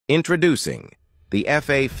Introducing the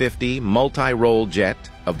FA-50 multi-role jet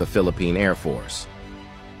of the Philippine Air Force.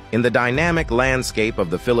 In the dynamic landscape of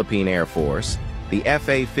the Philippine Air Force, the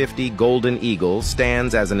FA-50 Golden Eagle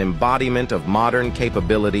stands as an embodiment of modern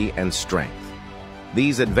capability and strength.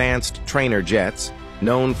 These advanced trainer jets,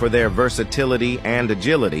 known for their versatility and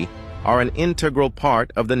agility, are an integral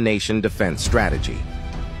part of the nation defense strategy.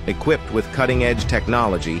 Equipped with cutting-edge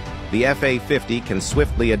technology, the FA-50 can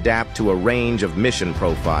swiftly adapt to a range of mission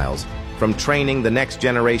profiles, from training the next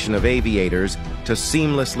generation of aviators to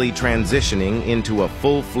seamlessly transitioning into a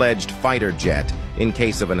full-fledged fighter jet in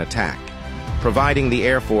case of an attack, providing the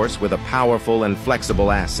Air Force with a powerful and flexible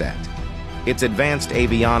asset. Its advanced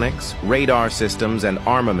avionics, radar systems, and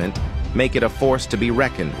armament make it a force to be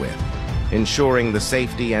reckoned with, ensuring the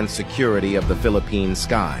safety and security of the Philippine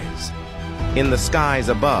skies. In the skies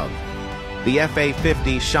above, the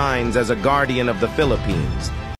FA-50 shines as a guardian of the Philippines,